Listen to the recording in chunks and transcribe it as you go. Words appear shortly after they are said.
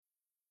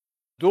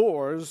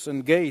Doors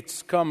and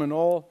gates come in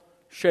all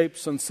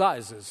shapes and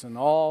sizes and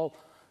all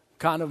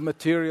kind of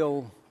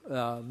material,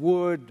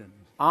 wood and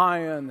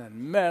iron and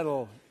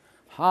metal,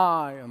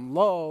 high and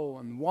low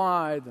and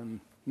wide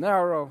and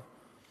narrow.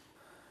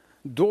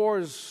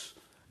 Doors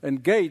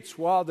and gates,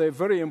 while they're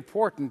very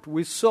important,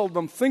 we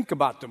seldom think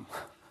about them.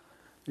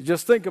 You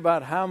just think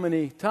about how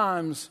many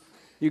times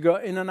you go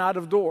in and out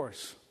of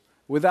doors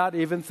without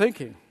even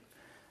thinking.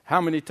 How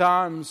many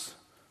times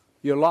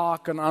you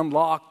lock and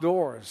unlock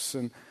doors.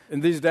 And in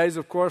these days,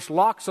 of course,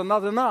 locks are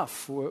not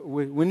enough.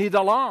 We need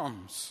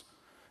alarms.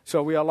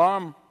 So we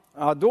alarm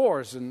our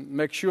doors and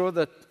make sure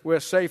that we're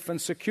safe and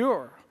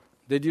secure.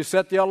 Did you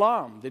set the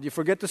alarm? Did you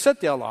forget to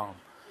set the alarm?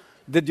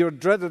 Did your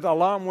dreaded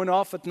alarm went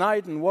off at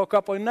night and woke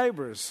up our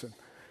neighbors?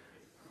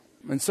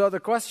 And so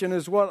the question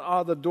is, what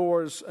are the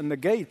doors and the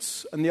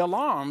gates and the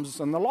alarms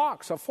and the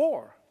locks are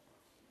for?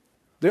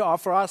 They are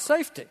for our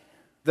safety.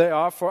 They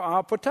are for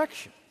our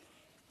protection.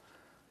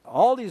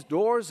 All these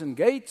doors and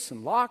gates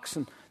and locks,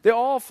 and they're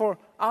all for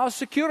our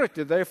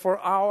security. They're for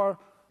our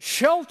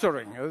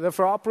sheltering. They're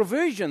for our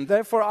provision.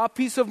 They're for our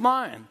peace of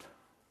mind.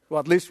 Well,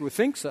 at least we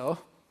think so.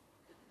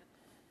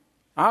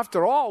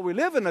 After all, we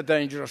live in a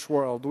dangerous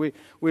world. We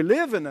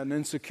live in an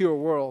insecure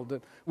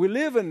world. We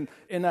live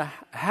in a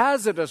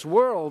hazardous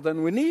world,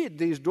 and we need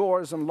these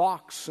doors and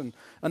locks and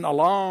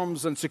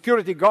alarms and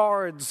security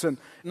guards and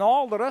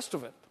all the rest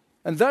of it.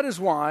 And that is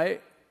why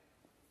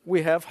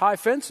we have high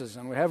fences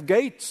and we have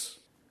gates.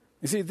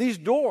 You see, these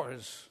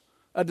doors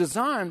are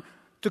designed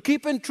to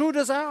keep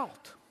intruders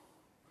out.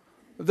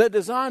 They're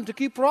designed to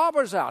keep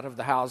robbers out of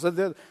the house.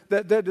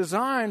 They're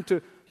designed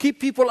to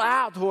keep people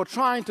out who are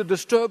trying to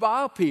disturb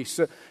our peace.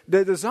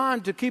 They're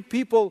designed to keep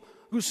people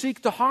who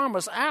seek to harm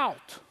us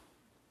out.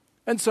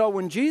 And so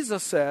when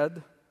Jesus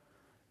said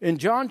in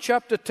John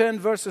chapter 10,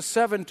 verses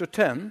 7 to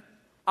 10,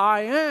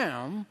 I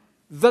am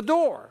the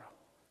door.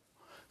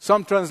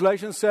 Some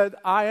translations said,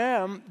 I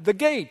am the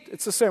gate.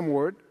 It's the same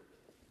word.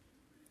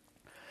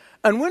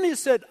 And when he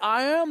said,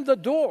 I am the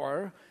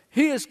door,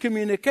 he is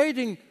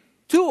communicating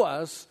to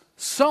us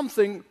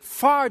something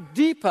far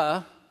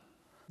deeper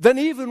than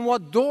even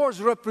what doors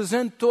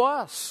represent to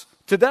us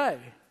today.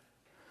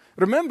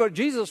 Remember,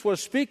 Jesus was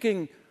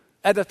speaking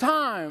at a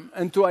time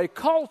and to a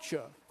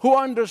culture who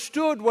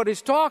understood what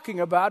he's talking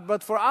about,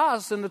 but for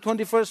us in the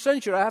 21st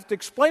century, I have to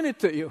explain it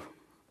to you.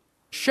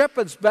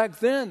 Shepherds back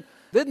then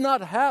did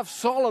not have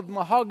solid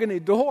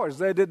mahogany doors.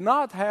 They did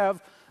not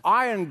have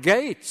iron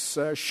gates.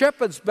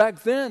 Shepherds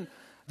back then,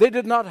 they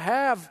did not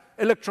have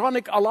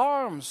electronic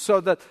alarms so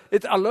that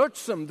it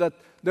alerts them that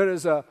there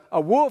is a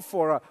wolf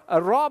or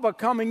a robber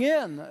coming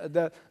in.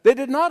 They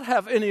did not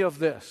have any of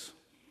this.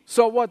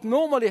 So what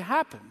normally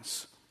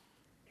happens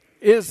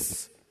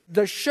is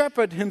the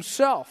shepherd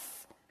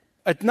himself,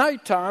 at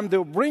nighttime,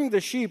 they'll bring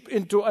the sheep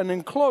into an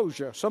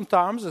enclosure.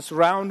 Sometimes it's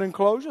round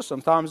enclosure,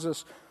 sometimes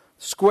it's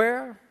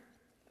square,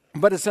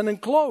 but it's an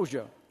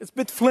enclosure. It's a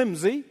bit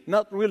flimsy,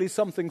 not really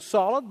something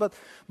solid,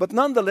 but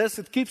nonetheless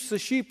it keeps the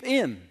sheep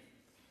in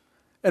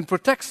and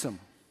protects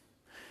them.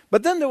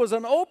 But then there was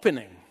an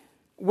opening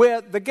where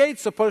the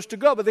gate's supposed to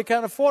go, but they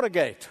can't afford a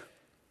gate.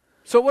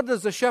 So what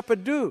does the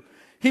shepherd do?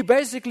 He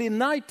basically,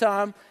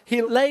 nighttime,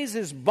 he lays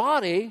his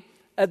body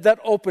at that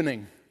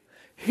opening.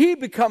 He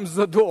becomes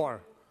the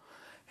door.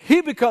 He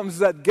becomes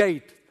that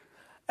gate.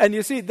 And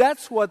you see,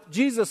 that's what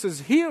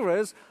Jesus'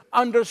 hearers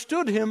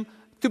understood him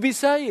to be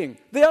saying.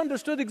 They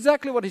understood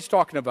exactly what he's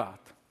talking about.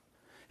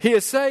 He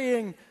is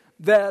saying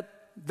that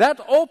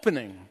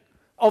opening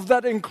of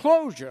that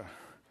enclosure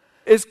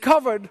is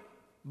covered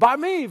by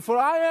me, for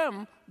I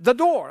am the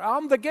door.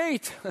 I'm the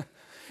gate.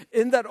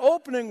 In that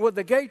opening where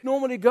the gate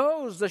normally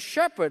goes, the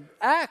shepherd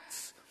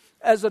acts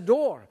as a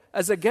door,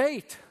 as a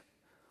gate.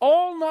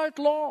 All night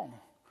long,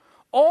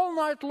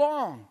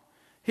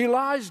 he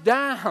lies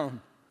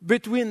down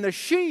between the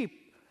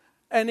sheep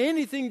and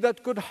anything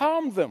that could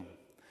harm them.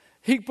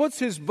 He puts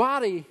his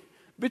body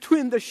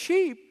between the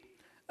sheep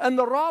and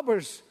the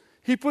robbers.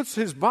 He puts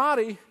his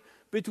body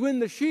between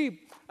the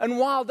sheep and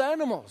wild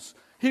animals.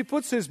 He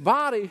puts his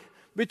body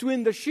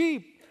between the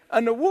sheep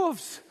and the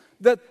wolves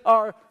that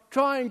are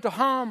trying to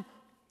harm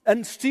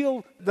and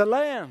steal the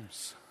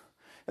lambs.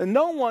 And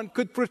no one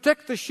could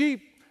protect the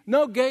sheep.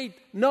 No gate,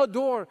 no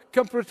door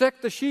can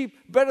protect the sheep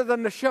better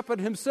than the shepherd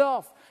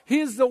himself. He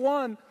is the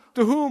one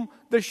to whom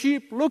the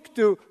sheep look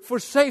to for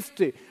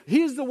safety.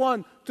 He is the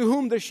one to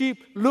whom the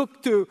sheep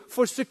look to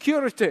for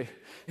security.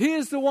 He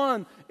is the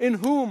one in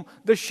whom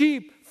the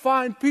sheep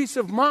find peace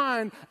of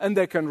mind and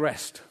they can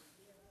rest.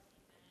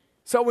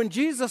 So when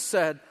Jesus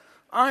said,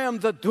 I am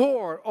the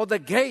door or the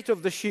gate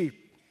of the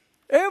sheep,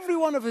 every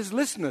one of his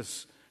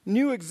listeners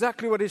knew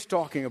exactly what he's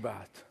talking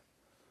about.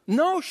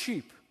 No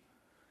sheep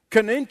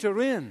can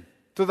enter in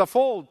to the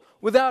fold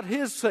without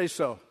his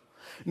say-so.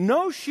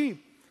 No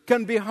sheep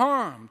can be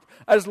harmed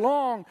as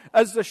long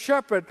as the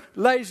shepherd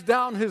lays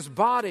down his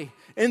body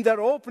in that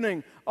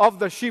opening of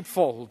the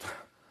sheepfold.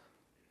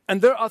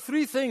 And there are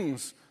three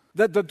things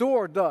that the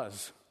door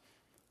does.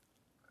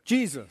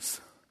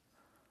 Jesus.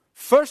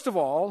 First of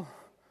all,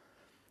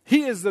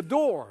 he is the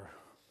door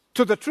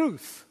to the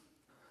truth.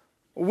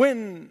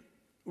 when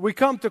we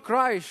come to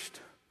Christ,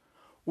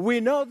 we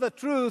know the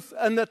truth,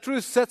 and the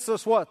truth sets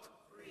us what?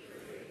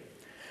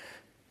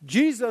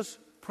 Jesus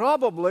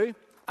probably,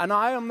 and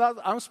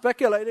I'm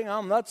speculating,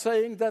 I'm not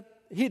saying that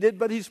he did,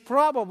 but he's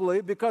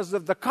probably, because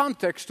of the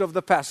context of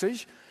the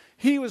passage,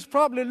 he was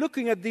probably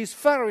looking at these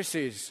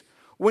Pharisees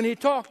when he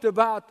talked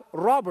about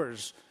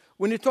robbers,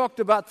 when he talked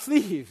about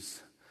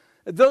thieves,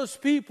 those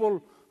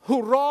people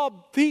who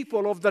rob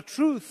people of the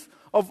truth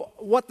of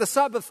what the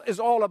Sabbath is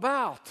all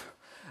about.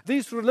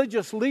 These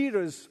religious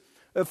leaders,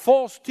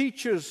 false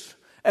teachers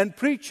and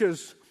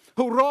preachers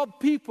who rob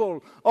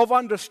people of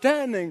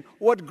understanding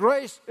what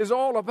grace is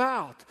all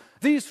about.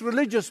 These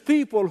religious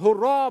people who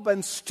rob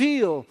and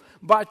steal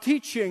by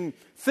teaching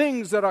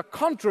things that are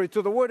contrary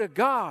to the Word of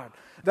God.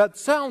 That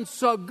sounds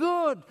so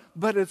good,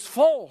 but it's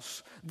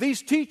false.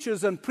 These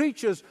teachers and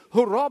preachers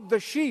who rob the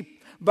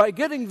sheep by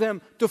getting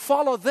them to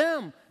follow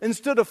them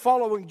instead of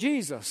following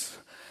Jesus.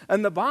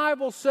 And the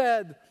Bible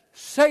said,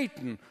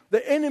 Satan,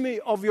 the enemy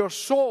of your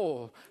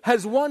soul,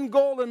 has one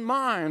goal in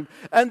mind,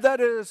 and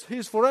that is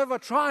he's forever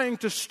trying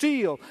to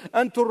steal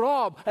and to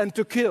rob and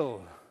to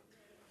kill.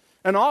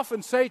 And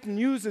often Satan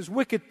uses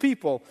wicked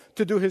people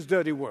to do his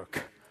dirty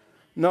work.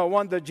 No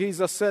wonder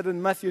Jesus said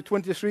in Matthew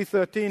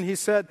 23:13, he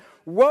said,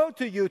 "Woe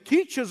to you,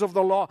 teachers of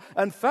the law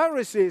and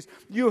Pharisees,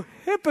 you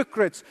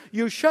hypocrites!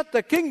 You shut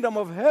the kingdom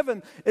of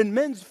heaven in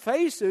men's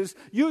faces.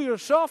 You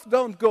yourself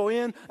don't go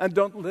in and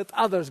don't let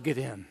others get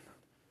in."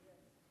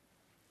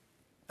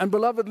 And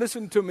beloved,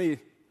 listen to me.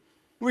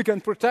 We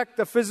can protect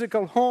the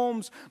physical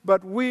homes,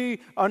 but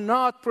we are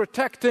not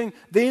protecting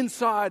the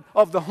inside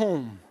of the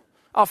home,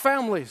 our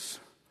families.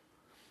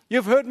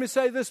 You've heard me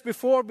say this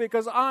before,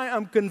 because I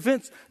am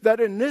convinced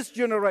that in this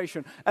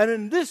generation and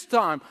in this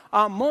time,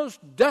 our most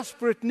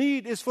desperate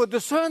need is for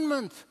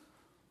discernment.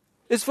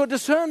 It's for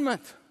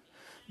discernment.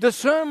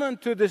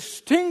 Discernment to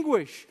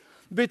distinguish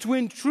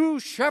between true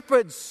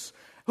shepherds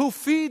who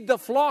feed the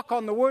flock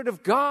on the Word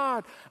of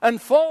God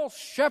and false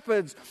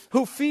shepherds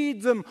who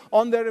feed them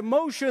on their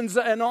emotions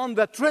and on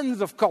the trends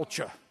of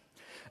culture.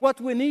 What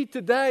we need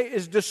today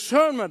is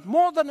discernment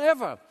more than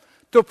ever,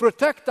 to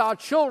protect our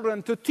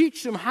children, to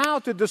teach them how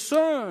to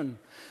discern.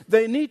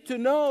 They need to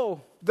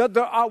know that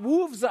there are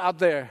wolves out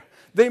there.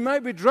 They may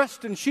be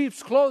dressed in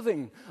sheep's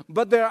clothing,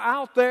 but they're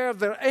out there.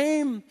 Their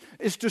aim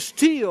is to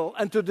steal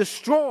and to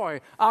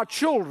destroy our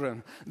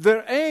children.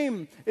 Their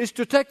aim is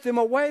to take them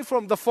away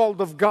from the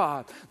fold of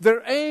God.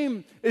 Their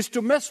aim is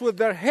to mess with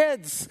their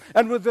heads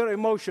and with their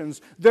emotions.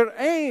 Their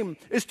aim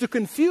is to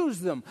confuse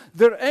them.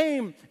 Their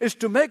aim is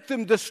to make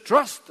them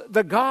distrust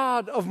the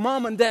God of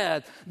mom and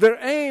dad. Their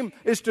aim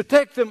is to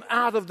take them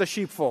out of the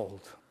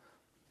sheepfold.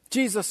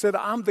 Jesus said,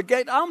 "I'm the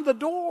gate, I'm the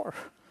door.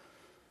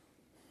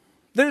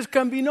 There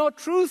can be no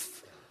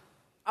truth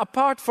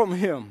apart from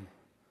Him."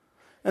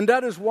 And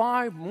that is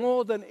why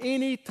more than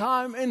any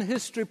time in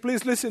history,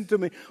 please listen to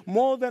me,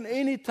 more than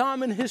any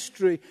time in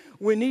history,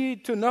 we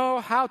need to know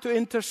how to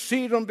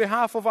intercede on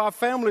behalf of our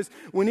families.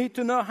 We need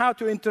to know how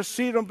to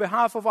intercede on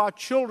behalf of our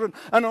children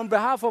and on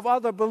behalf of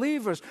other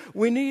believers.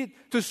 We need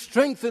to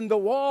strengthen the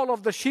wall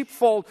of the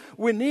sheepfold.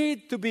 We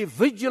need to be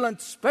vigilant,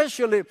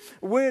 especially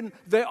when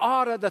they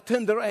are at a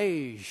tender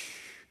age.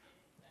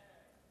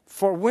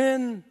 For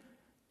when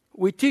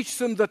we teach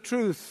them the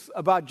truth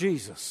about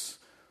Jesus,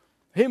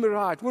 hear me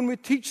right, when we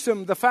teach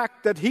them the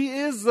fact that He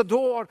is the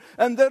door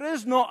and there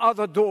is no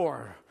other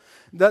door,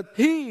 that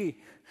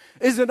He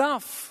is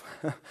enough,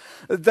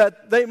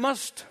 that they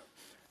must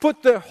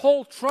put their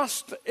whole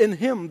trust in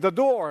Him, the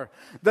door,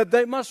 that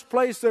they must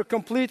place their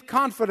complete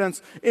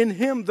confidence in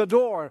Him, the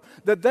door,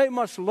 that they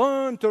must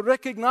learn to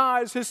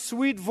recognize His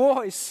sweet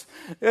voice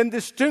and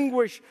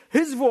distinguish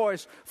His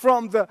voice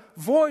from the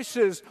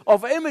voices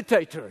of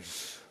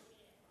imitators.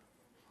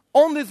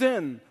 Only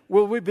then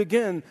will we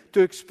begin to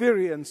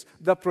experience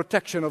the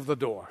protection of the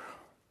door.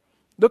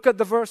 Look at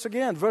the verse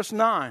again, verse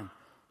 9.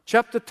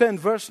 Chapter 10,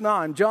 verse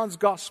 9, John's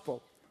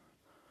Gospel.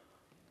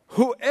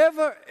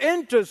 "Whoever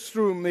enters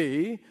through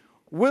me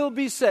will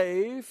be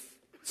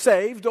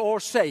saved or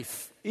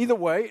safe." Either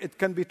way, it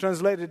can be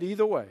translated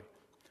either way.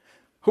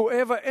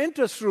 Whoever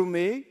enters through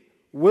me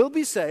will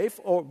be safe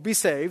or be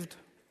saved.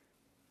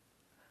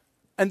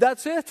 And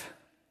that's it.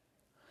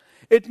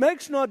 It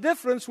makes no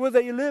difference whether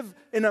you live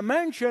in a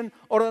mansion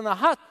or in a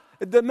hut.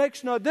 It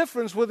makes no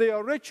difference whether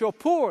you're rich or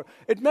poor.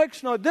 It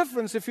makes no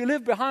difference if you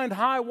live behind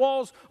high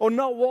walls or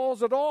no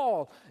walls at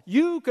all.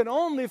 You can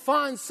only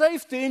find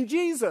safety in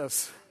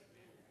Jesus.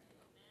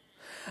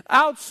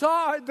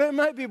 Outside there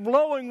may be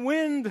blowing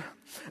wind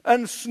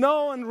and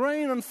snow and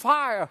rain and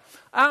fire.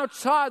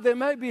 Outside there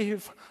may be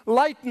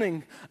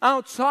lightning.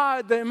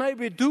 Outside there may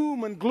be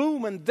doom and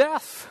gloom and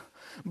death.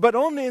 But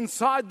only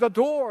inside the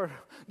door,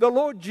 the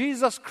Lord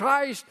Jesus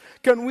Christ,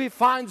 can we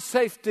find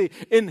safety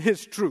in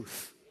His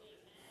truth.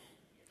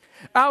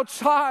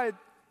 Outside,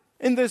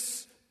 in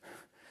this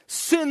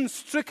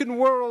sin-stricken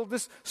world,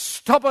 this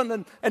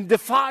stubborn and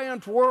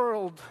defiant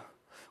world,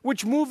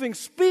 which moving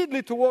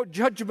speedily toward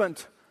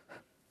judgment.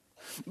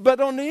 But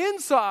on the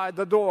inside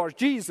the door,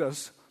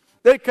 Jesus,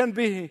 there can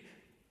be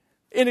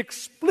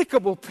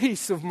inexplicable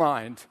peace of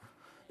mind.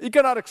 You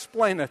cannot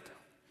explain it.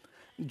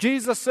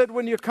 Jesus said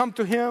when you come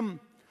to Him,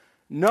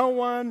 no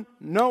one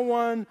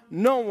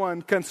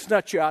can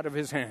snatch you out of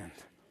His hand.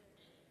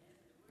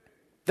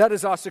 That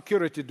is our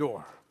security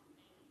door.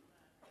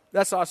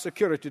 That's our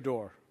security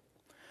door.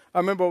 I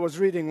remember I was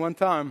reading one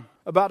time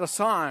about a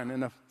sign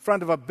in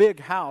front of a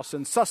big house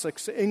in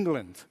Sussex,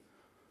 England,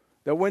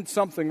 that went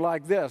something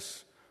like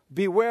this: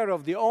 beware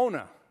of the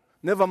owner,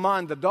 never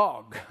mind the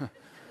dog.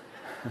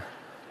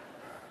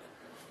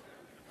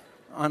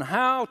 And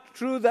how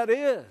true that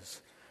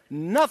is.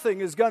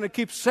 Nothing is going to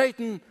keep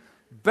Satan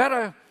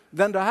better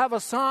than to have a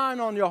sign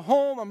on your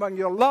home, among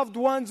your loved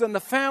ones and the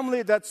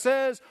family, that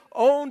says,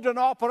 owned and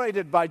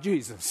operated by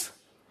Jesus.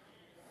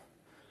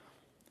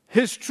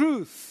 His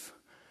truth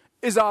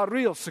is our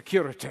real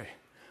security.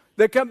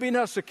 There can be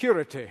no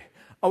security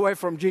away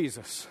from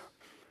Jesus.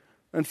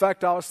 In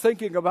fact, I was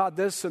thinking about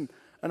this, and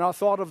I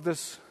thought of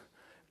this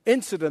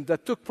incident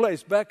that took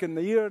place back in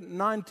the year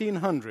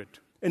 1900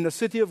 in the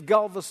city of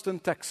Galveston,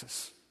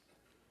 Texas.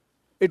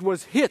 It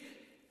was hit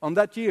on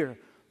that year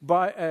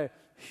by a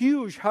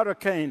huge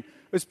hurricane.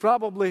 It's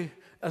probably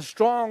as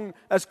strong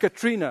as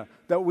Katrina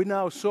that we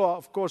now saw,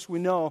 of course, we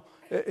know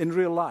in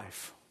real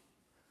life.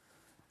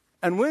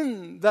 And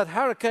when that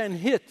hurricane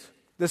hit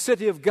the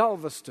city of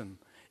Galveston,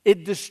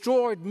 it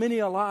destroyed many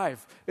a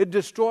life. It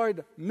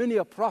destroyed many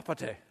a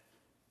property.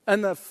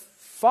 And the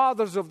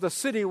fathers of the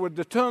city were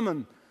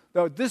determined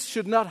that this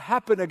should not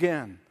happen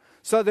again.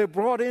 So they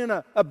brought in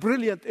a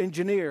brilliant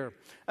engineer,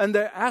 and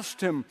they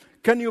asked him,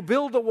 can you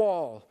build a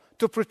wall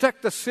to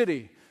protect the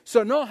city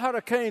so no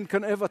hurricane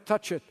can ever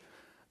touch it?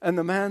 And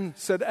the man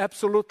said,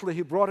 absolutely.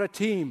 He brought a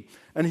team,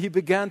 and he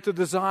began to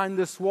design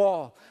this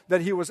wall that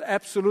he was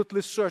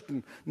absolutely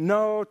certain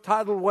no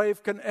tidal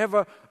wave can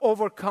ever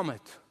overcome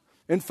it.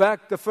 In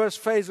fact, the first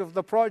phase of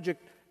the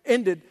project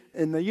ended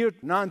in the year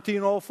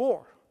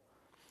 1904.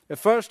 At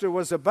first, it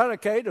was a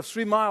barricade of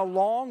 3 miles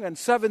long and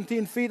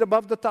 17 feet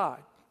above the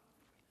tide.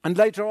 And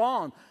later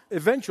on,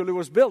 eventually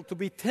was built to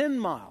be 10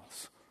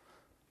 miles.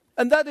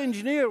 And that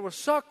engineer was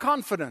so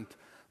confident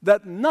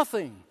that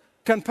nothing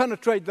can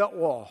penetrate that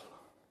wall.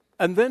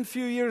 And then a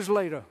few years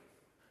later,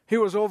 he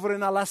was over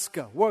in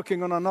Alaska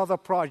working on another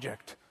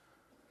project.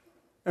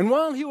 And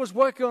while he was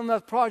working on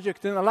that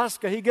project in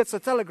Alaska, he gets a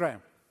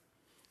telegram.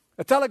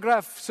 A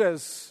telegraph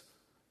says,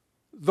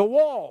 the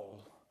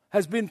wall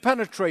has been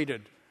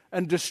penetrated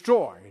and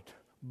destroyed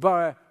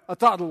by a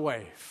tidal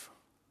wave,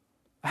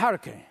 a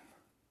hurricane.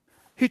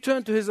 He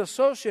turned to his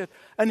associate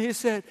and he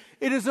said,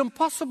 it is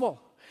impossible.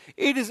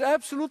 It is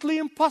absolutely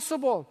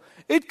impossible.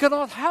 It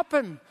cannot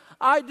happen.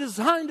 I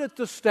designed it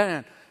to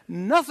stand.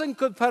 Nothing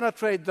could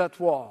penetrate that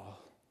wall.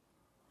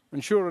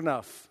 And sure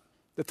enough,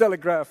 the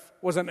telegraph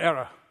was an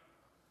error.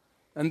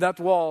 And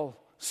that wall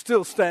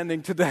still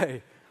standing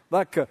today,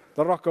 like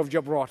the Rock of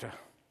Gibraltar.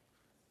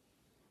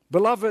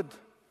 Beloved,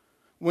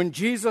 when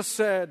Jesus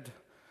said,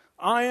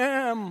 I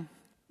am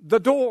the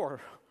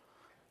door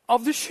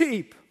of the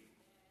sheep,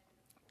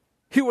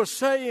 He was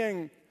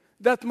saying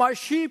that my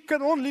sheep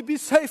can only be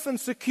safe and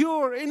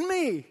secure in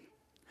me.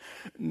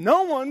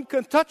 No one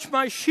can touch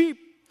my sheep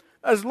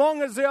as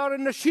long as they are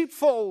in the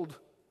sheepfold.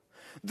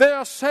 They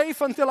are safe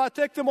until I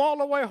take them all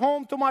the way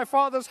home to my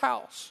Father's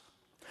house.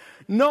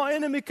 No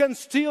enemy can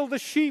steal the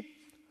sheep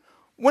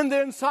when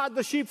they're inside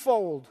the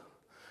sheepfold.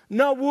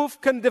 No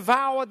wolf can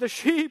devour the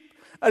sheep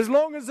as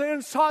long as they're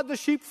inside the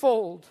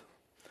sheepfold.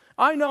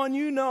 I know and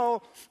you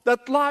know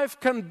that life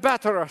can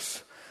batter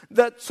us,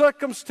 that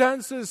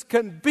circumstances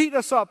can beat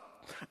us up.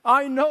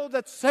 I know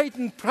that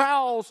Satan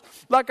prowls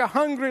like a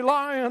hungry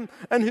lion,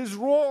 and his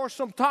roar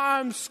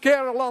sometimes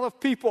scares a lot of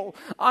people.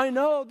 I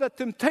know that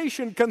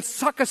temptation can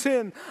suck us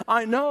in.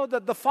 I know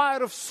that the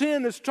fire of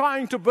sin is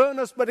trying to burn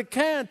us, but it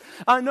can't.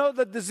 I know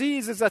that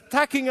disease is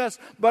attacking us,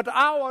 but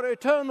our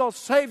eternal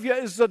Savior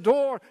is the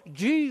door.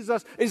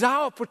 Jesus is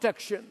our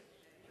protection.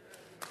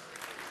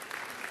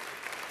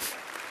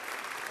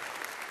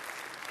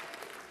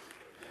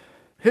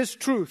 His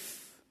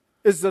truth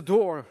is the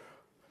door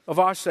of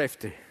our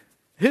safety.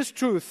 His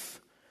truth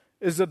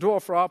is the door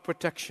for our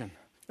protection.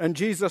 And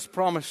Jesus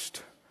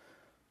promised,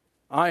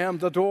 I am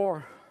the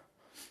door.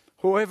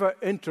 Whoever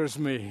enters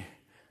me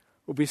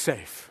will be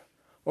safe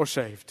or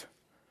saved.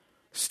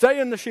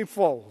 Stay in the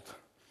sheepfold.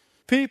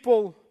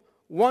 People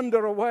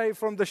wander away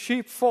from the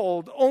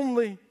sheepfold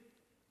only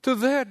to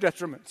their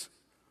detriment.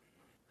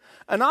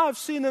 And I've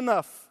seen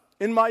enough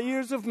in my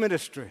years of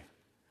ministry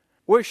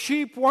where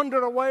sheep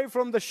wander away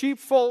from the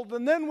sheepfold,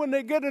 and then when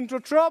they get into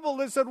trouble,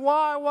 they said,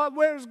 why,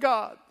 where's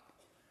God?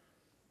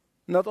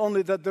 Not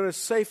only that there is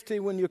safety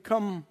when you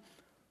come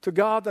to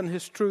God and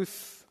His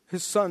truth,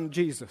 His Son,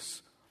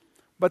 Jesus,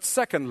 but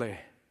secondly,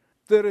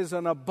 there is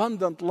an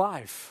abundant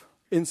life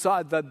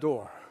inside that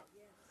door.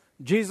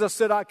 Jesus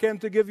said, I came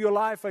to give you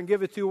life and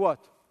give it to you what?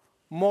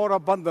 More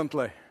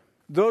abundantly.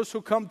 Those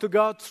who come to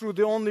God through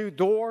the only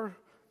door,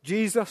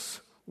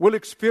 Jesus, will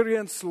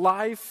experience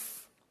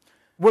life,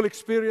 will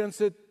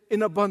experience it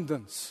in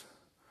abundance.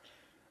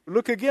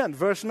 Look again,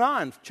 verse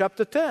 9,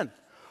 chapter 10.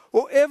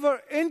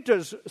 Whoever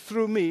enters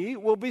through me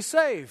will be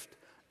saved.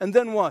 And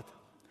then what?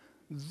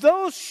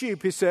 Those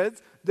sheep, he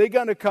says, they're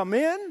going to come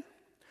in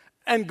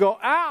and go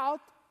out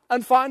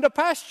and find a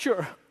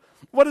pasture.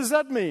 What does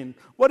that mean?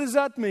 What does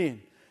that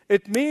mean?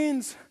 It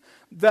means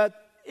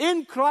that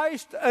in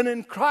Christ and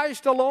in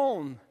Christ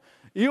alone,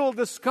 you'll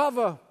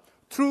discover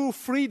true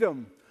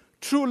freedom,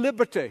 true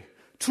liberty,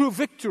 true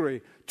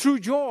victory, true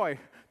joy,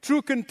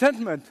 true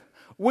contentment.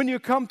 When you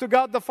come to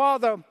God the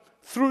Father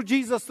through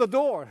Jesus the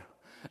door,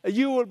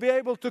 you will be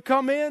able to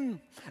come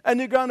in and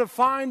you're going to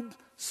find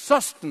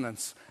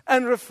sustenance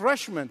and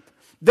refreshment.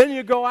 Then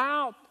you go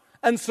out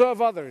and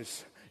serve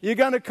others. You're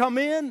going to come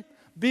in,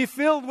 be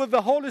filled with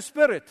the Holy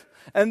Spirit,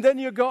 and then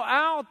you go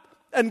out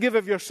and give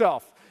of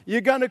yourself.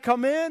 You're going to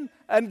come in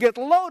and get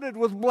loaded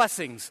with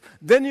blessings.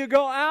 Then you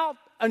go out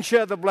and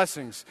share the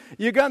blessings.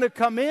 You're going to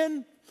come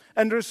in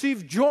and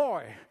receive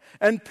joy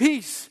and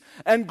peace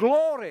and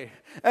glory,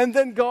 and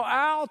then go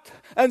out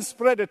and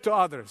spread it to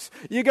others.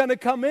 You're going to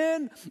come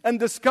in and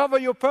discover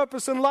your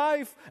purpose in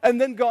life,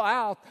 and then go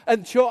out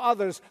and show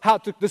others how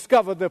to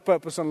discover their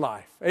purpose in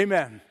life.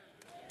 Amen.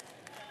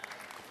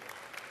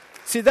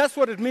 See, that's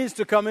what it means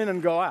to come in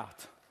and go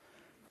out.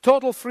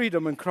 Total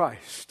freedom in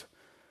Christ.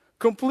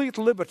 Complete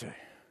liberty.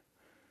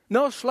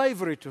 No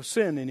slavery to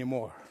sin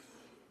anymore.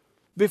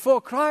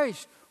 Before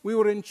Christ, we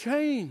were in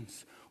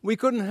chains. We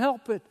couldn't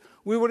help it.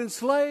 We were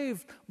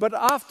enslaved. But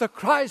after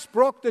Christ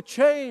broke the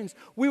chains,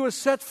 we were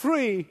set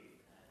free.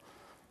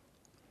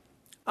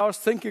 I was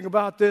thinking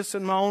about this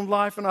in my own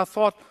life, and I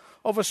thought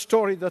of a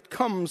story that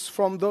comes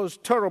from those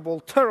terrible,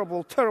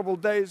 terrible, terrible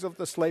days of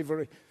the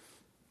slavery.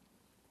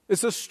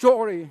 It's a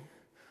story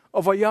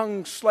of a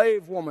young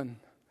slave woman,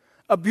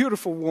 a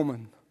beautiful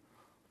woman.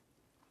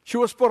 She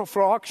was put up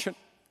for auction,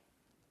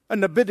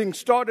 and the bidding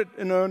started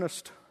in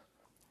earnest.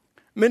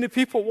 Many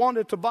people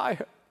wanted to buy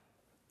her.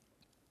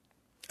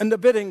 And the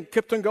bidding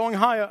kept on going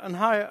higher and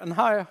higher and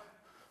higher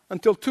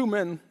until two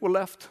men were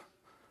left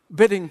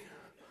bidding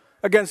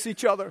against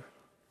each other.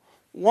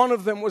 One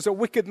of them was a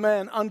wicked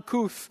man,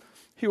 uncouth.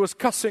 He was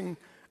cussing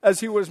as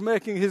he was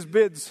making his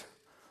bids.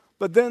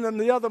 But then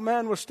the other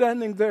man was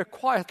standing there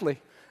quietly,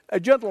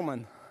 a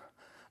gentleman,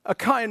 a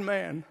kind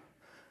man,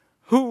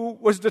 who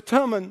was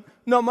determined,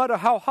 no matter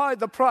how high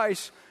the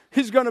price,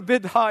 he's going to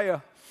bid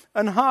higher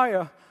and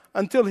higher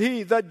until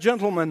he, that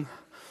gentleman,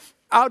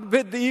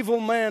 outbid the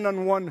evil man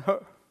and won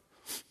her.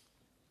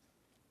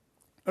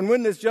 And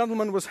when this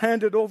gentleman was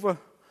handed over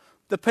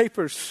the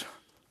papers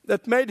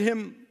that made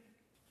him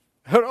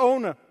her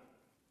owner,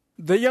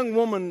 the young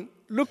woman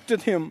looked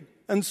at him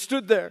and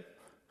stood there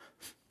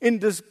in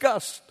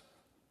disgust,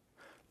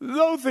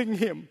 loathing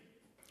him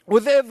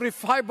with every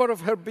fiber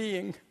of her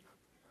being.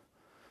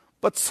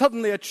 But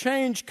suddenly a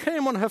change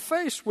came on her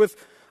face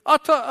with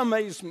utter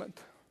amazement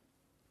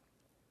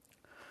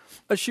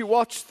as she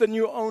watched the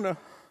new owner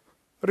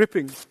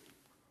ripping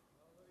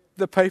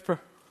the paper,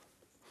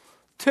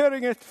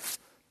 tearing it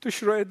to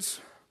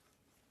shreds.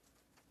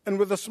 And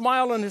with a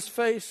smile on his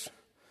face,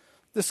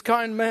 this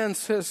kind man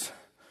says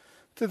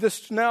to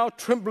this now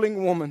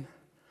trembling woman,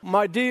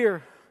 "My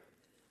dear,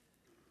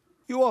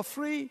 you are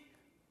free.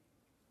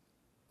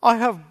 I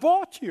have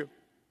bought you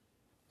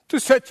to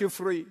set you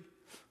free."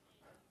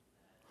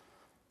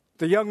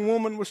 The young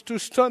woman was too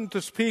stunned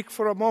to speak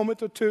for a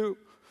moment or two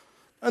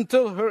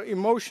until her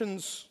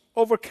emotions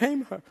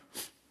overcame her.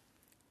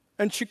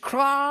 And she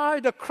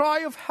cried a cry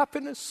of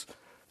happiness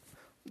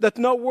that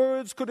no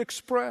words could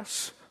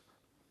express.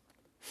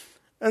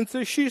 And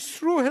so she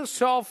threw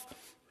herself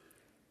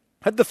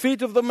at the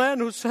feet of the man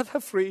who set her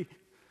free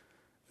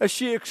as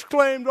she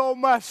exclaimed, "Oh,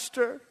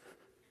 Master,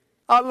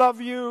 I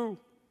love you.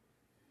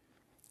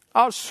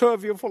 I'll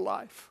serve you for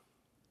life."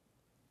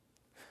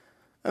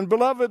 And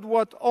beloved,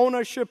 what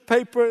ownership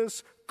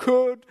papers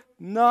could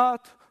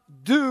not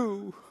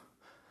do,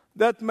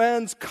 that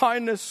man's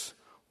kindness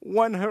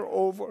won her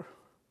over.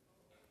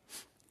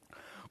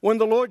 When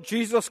the Lord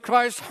Jesus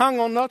Christ hung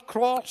on that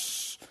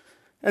cross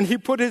and he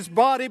put his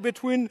body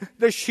between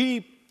the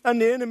sheep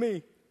and the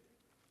enemy,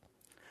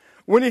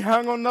 when he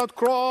hung on that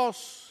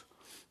cross,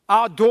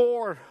 our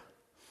door,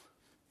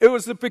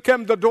 it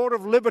became the door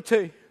of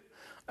liberty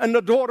and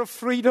the door of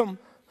freedom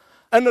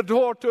and the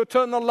door to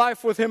eternal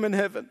life with him in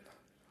heaven.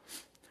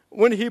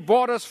 When he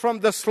bought us from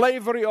the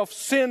slavery of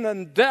sin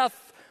and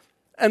death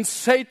and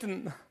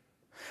Satan,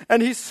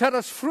 and he set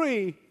us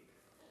free,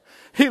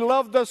 he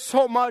loved us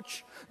so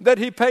much that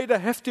he paid a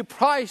hefty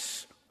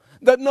price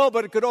that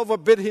nobody could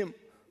overbid him.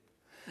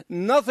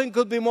 Nothing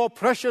could be more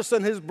precious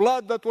than his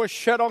blood that was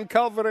shed on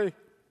Calvary.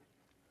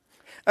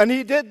 And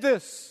he did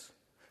this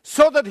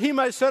so that he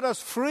might set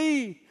us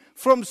free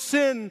from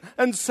sin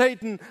and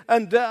Satan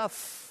and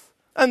death.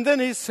 And then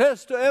he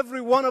says to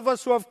every one of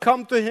us who have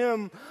come to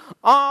him,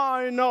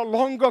 "I no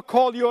longer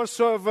call you a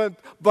servant,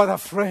 but a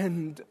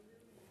friend."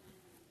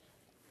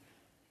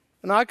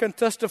 And I can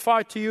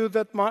testify to you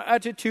that my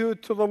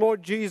attitude to the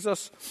Lord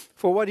Jesus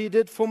for what he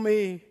did for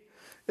me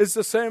is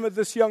the same as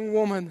this young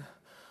woman.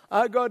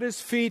 I got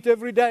his feet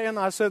every day and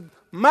I said,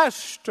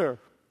 "Master,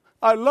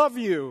 I love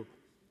you.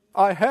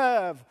 I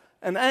have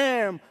and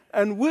am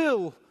and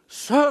will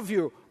serve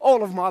you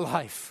all of my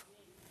life.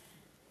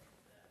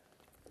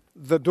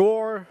 The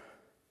door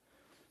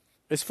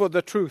is for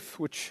the truth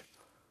which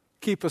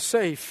keep us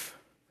safe.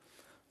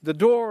 The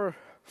door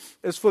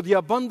is for the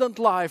abundant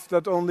life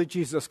that only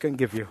Jesus can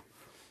give you.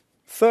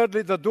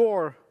 Thirdly, the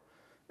door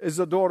is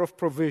the door of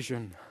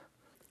provision.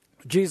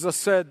 Jesus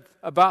said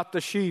about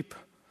the sheep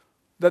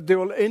that they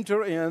will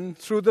enter in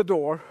through the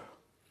door.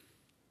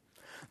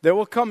 They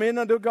will come in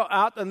and they'll go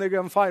out and they're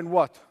going to find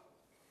what?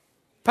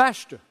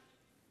 Pasture.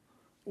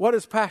 What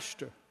is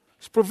pasture?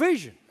 It's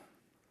provision.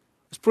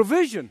 It's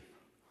provision.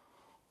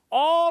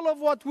 All of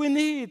what we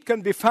need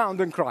can be found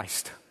in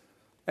Christ.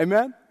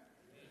 Amen?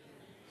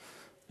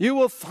 You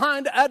will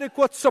find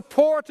adequate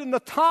support in the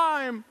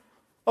time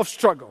of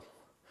struggle.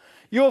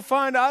 You will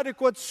find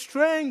adequate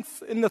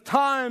strength in the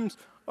times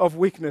of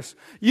weakness.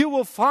 You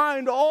will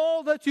find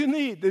all that you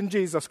need in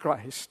Jesus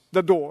Christ,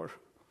 the door.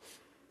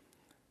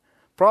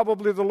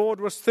 Probably the Lord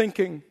was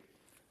thinking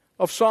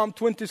of Psalm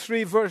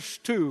 23, verse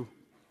 2.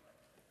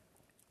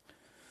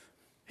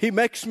 He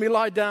makes me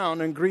lie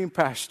down in green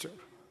pasture.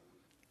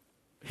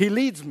 He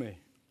leads me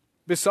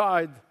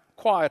beside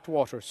quiet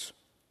waters.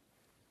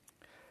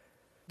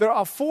 There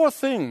are 4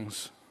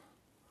 things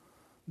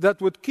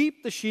that would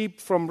keep the sheep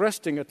from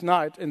resting at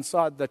night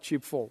inside that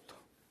sheepfold.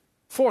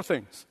 4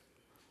 things.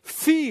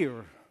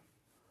 Fear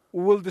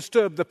will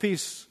disturb the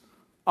peace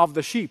of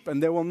the sheep,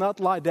 and they will not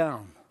lie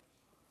down.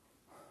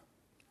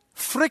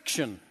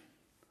 Friction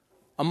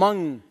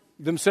among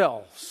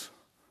themselves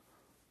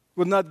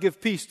will not give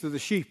peace to the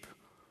sheep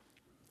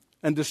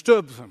and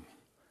disturbs them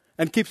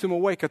and keeps them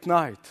awake at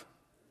night.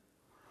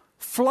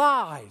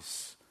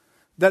 Flies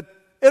that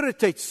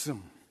irritates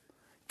them,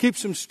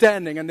 keeps them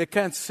standing and they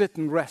can't sit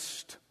and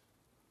rest.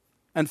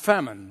 And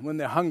famine when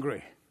they're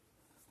hungry.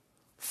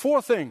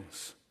 4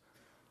 things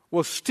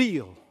will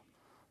steal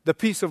the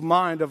peace of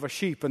mind of a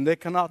sheep, and they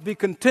cannot be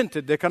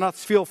contented. They cannot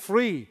feel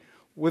free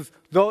with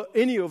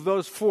any of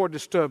those 4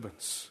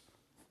 disturbances.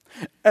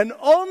 And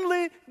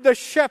only the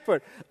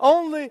shepherd,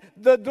 only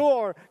the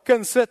door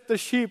can set the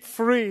sheep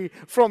free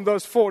from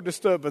those 4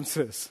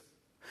 disturbances.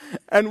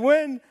 And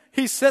when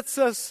He sets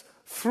us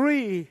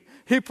free,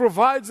 He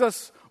provides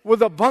us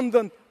with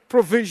abundant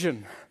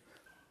provision.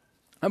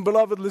 And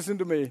beloved, listen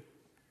to me.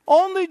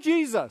 Only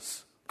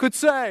Jesus could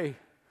say,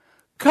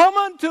 "Come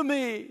unto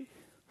me,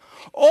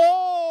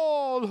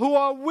 all who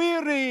are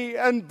weary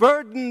and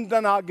burdened,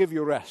 and I'll give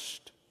you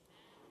rest."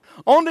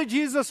 Only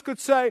Jesus could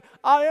say,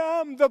 "I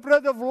am the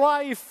bread of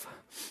life.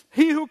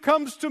 He who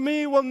comes to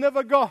me will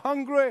never go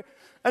hungry,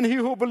 and he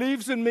who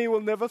believes in me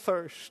will never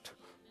thirst."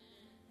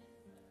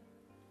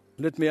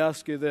 Let me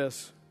ask you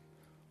this.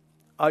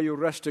 Are you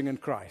resting in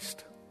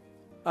Christ?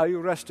 Are you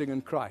resting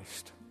in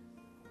Christ?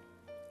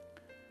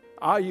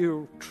 Are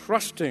you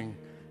trusting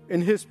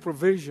in His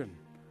provision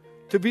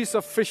to be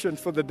sufficient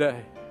for the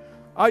day?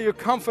 Are you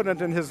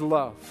confident in His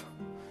love?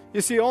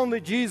 You see, only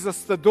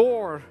Jesus, the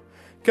door,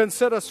 can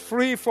set us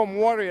free from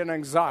worry and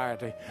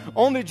anxiety.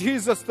 Only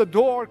Jesus, the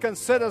door, can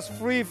set us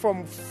free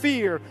from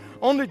fear.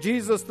 Only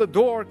Jesus, the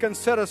door, can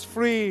set us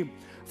free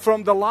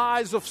from the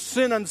lies of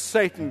sin and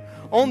Satan.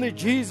 Only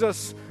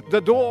Jesus,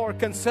 the door,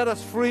 can set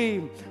us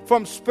free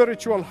from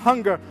spiritual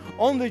hunger.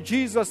 Only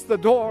Jesus, the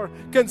door,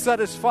 can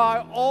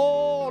satisfy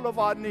all of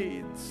our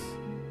needs.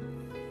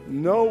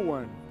 No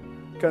one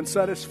can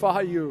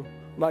satisfy you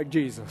like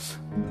Jesus.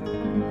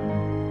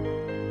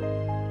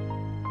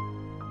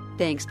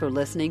 Thanks for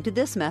listening to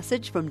this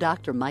message from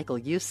Dr. Michael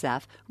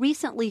Youssef,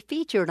 recently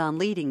featured on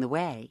Leading the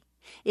Way.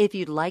 If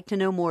you'd like to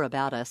know more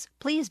about us,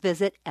 please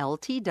visit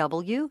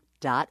ltw.org.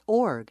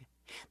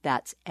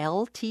 That's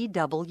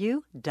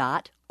ltw.org.